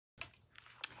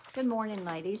Good morning,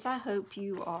 ladies. I hope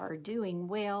you are doing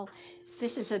well.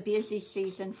 This is a busy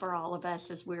season for all of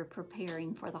us as we're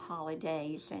preparing for the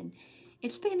holidays, and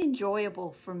it's been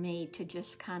enjoyable for me to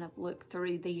just kind of look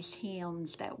through these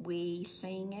hymns that we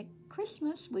sing at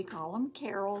Christmas. We call them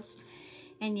carols,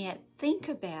 and yet think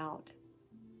about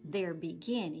their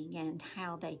beginning and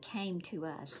how they came to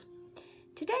us.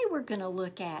 Today we're going to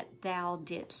look at Thou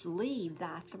Didst Leave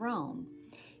Thy Throne.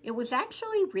 It was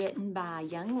actually written by a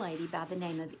young lady by the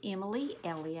name of Emily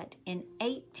Elliott in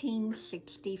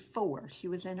 1864. She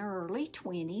was in her early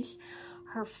 20s.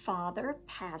 Her father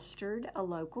pastored a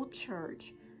local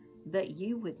church, but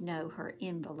you would know her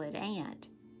invalid aunt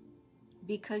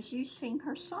because you sing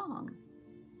her song,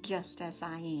 Just As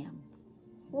I Am.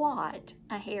 What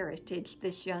a heritage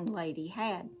this young lady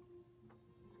had.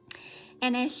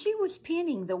 And as she was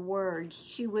penning the words,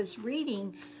 she was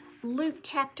reading Luke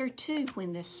chapter 2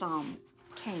 when this psalm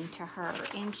came to her,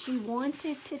 and she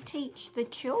wanted to teach the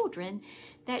children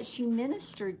that she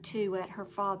ministered to at her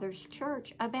father's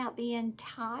church about the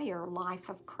entire life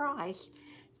of Christ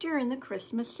during the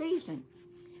Christmas season.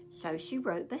 So she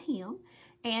wrote the hymn,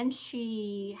 and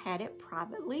she had it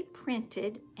privately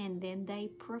printed, and then they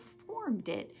performed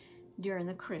it during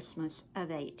the Christmas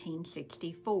of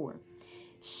 1864.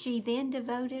 She then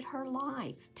devoted her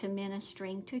life to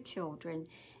ministering to children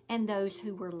and those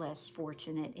who were less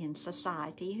fortunate in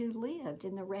society who lived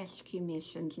in the rescue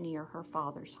missions near her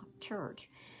father's church.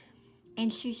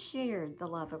 And she shared the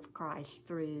love of Christ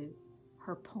through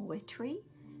her poetry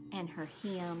and her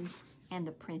hymns and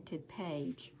the printed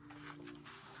page.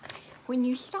 When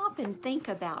you stop and think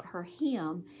about her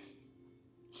hymn,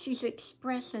 she's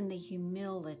expressing the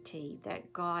humility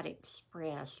that God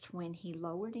expressed when he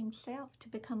lowered himself to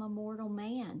become a mortal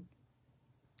man,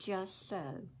 just so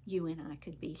you and I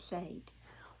could be saved.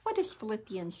 What does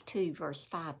Philippians 2, verse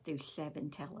 5 through 7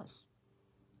 tell us?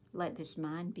 Let this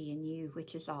mind be in you,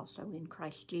 which is also in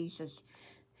Christ Jesus,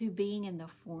 who being in the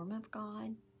form of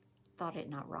God, thought it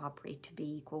not robbery to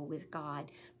be equal with God,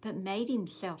 but made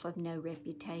himself of no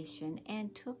reputation,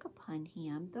 and took upon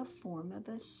him the form of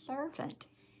a servant,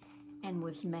 and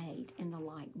was made in the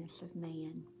likeness of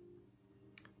man.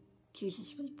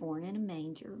 Jesus was born in a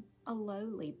manger, a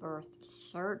lowly birth,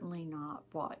 certainly not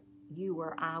what you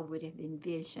or I would have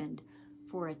envisioned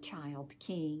for a child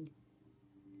king.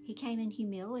 He came in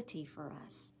humility for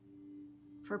us,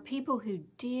 for people who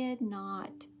did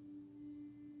not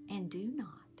and do not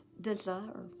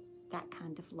deserve that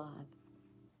kind of love.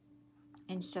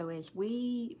 And so as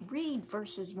we read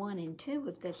verses 1 and 2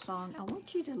 of this song, I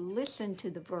want you to listen to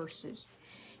the verses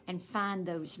and find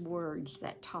those words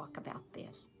that talk about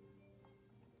this.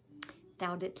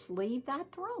 Thou didst leave thy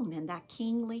throne and thy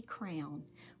kingly crown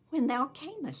when thou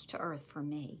camest to earth for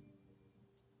me.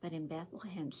 But in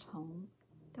Bethlehem's home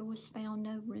there was found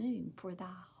no room for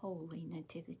thy holy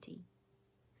nativity.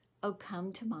 O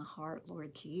come to my heart,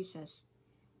 Lord Jesus,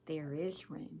 there is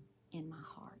room in my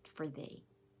heart for thee.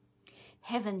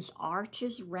 Heaven's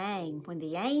arches rang when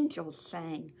the angels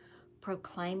sang,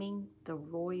 proclaiming the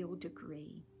royal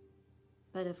degree.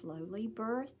 But of lowly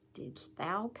birth didst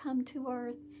thou come to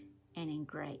earth, and in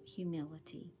great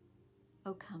humility.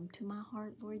 Oh, come to my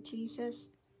heart, Lord Jesus.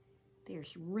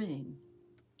 There's room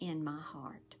in my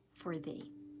heart for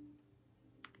thee.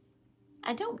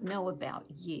 I don't know about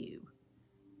you,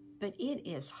 but it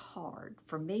is hard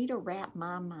for me to wrap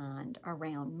my mind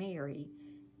around Mary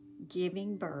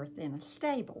giving birth in a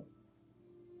stable.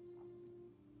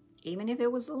 Even if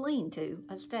it was a lean-to,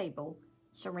 a stable,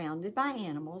 surrounded by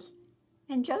animals,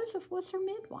 and Joseph was her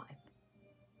midwife.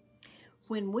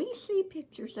 When we see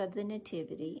pictures of the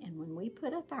nativity and when we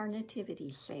put up our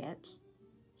nativity sets,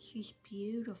 she's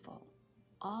beautiful,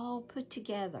 all put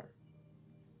together.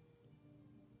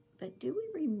 But do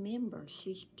we remember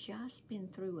she's just been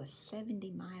through a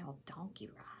 70-mile donkey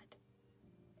ride,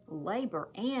 labor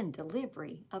and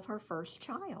delivery of her first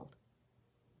child?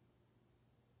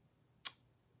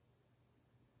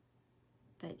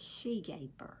 But she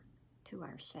gave birth to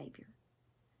our Savior.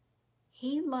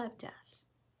 He loved us.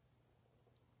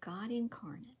 God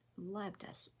incarnate loved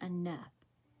us enough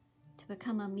to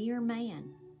become a mere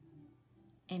man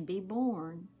and be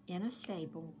born in a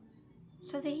stable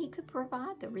so that he could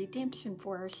provide the redemption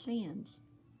for our sins.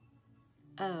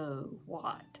 Oh,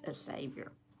 what a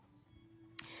Savior.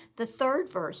 The third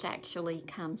verse actually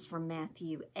comes from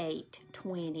Matthew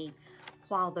 8:20,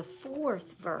 while the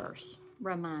fourth verse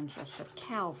reminds us of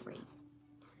Calvary.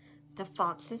 The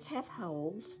foxes have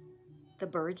holes, the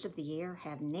birds of the air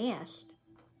have nests,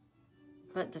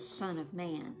 but the Son of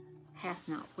Man hath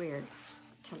not where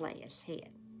to lay his head.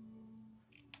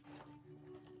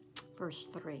 Verse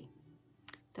 3,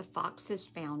 The foxes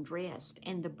found rest,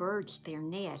 and the birds their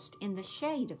nest in the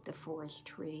shade of the forest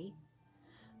tree.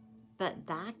 But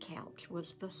thy couch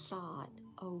was the sod,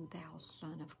 O thou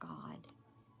Son of God,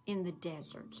 in the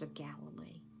deserts of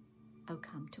Galilee. Oh,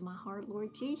 come to my heart,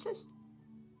 Lord Jesus.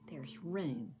 There's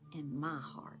room in my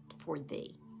heart for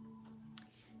thee.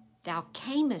 Thou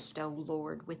camest, O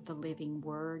Lord, with the living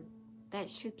word that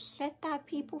should set thy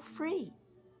people free,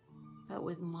 but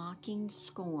with mocking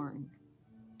scorn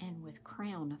and with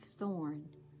crown of thorn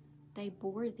they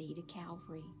bore thee to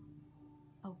Calvary.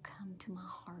 Oh, come to my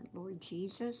heart, Lord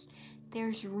Jesus.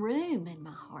 There's room in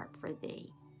my heart for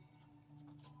thee.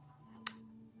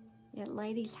 Yet,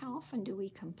 ladies, how often do we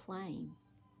complain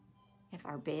if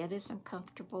our bed isn't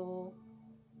comfortable,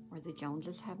 or the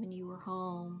Joneses have a newer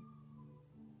home,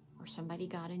 or somebody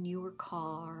got a newer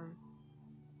car,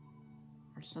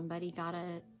 or somebody got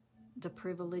the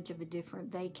privilege of a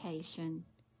different vacation?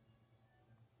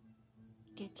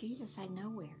 Yet Jesus had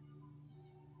nowhere.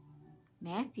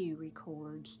 Matthew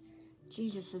records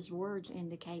Jesus' words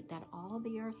indicate that all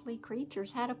the earthly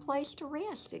creatures had a place to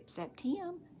rest except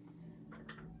him.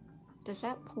 Does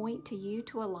that point to you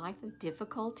to a life of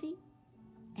difficulty?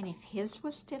 And if his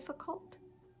was difficult,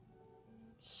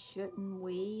 shouldn't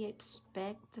we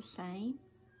expect the same?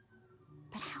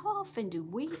 But how often do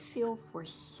we feel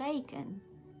forsaken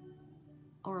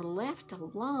or left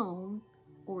alone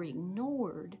or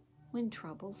ignored when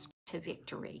troubles to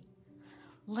victory?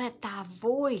 Let thy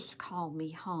voice call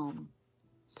me home,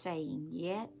 saying,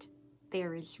 yet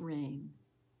there is room.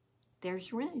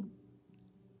 There's room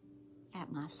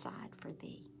at my side for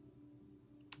thee.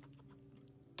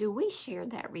 Do we share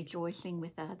that rejoicing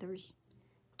with others?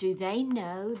 Do they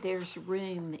know there's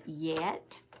room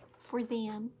yet for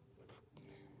them?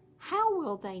 How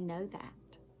will they know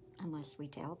that unless we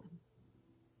tell them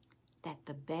that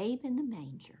the babe in the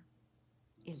manger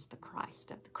is the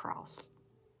Christ of the cross?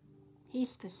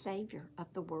 He's the Savior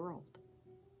of the world.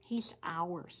 He's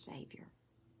our Savior.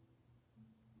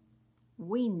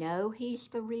 We know he's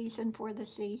the reason for the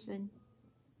season,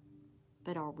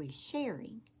 but are we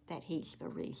sharing that he's the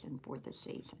reason for the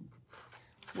season?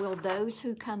 Will those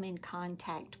who come in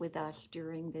contact with us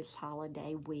during this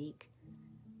holiday week,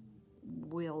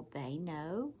 will they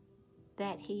know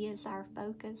that he is our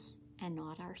focus and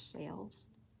not ourselves?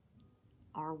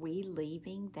 Are we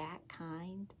leaving that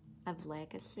kind of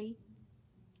legacy?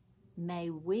 May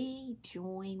we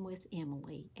join with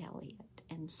Emily Elliott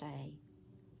and say,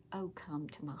 oh, come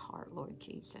to my heart, Lord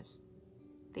Jesus.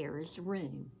 There is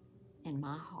room in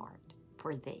my heart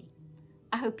for thee.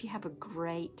 I hope you have a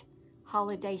great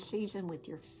holiday season with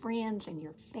your friends and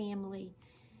your family.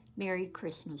 Merry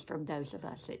Christmas from those of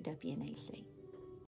us at WNAC.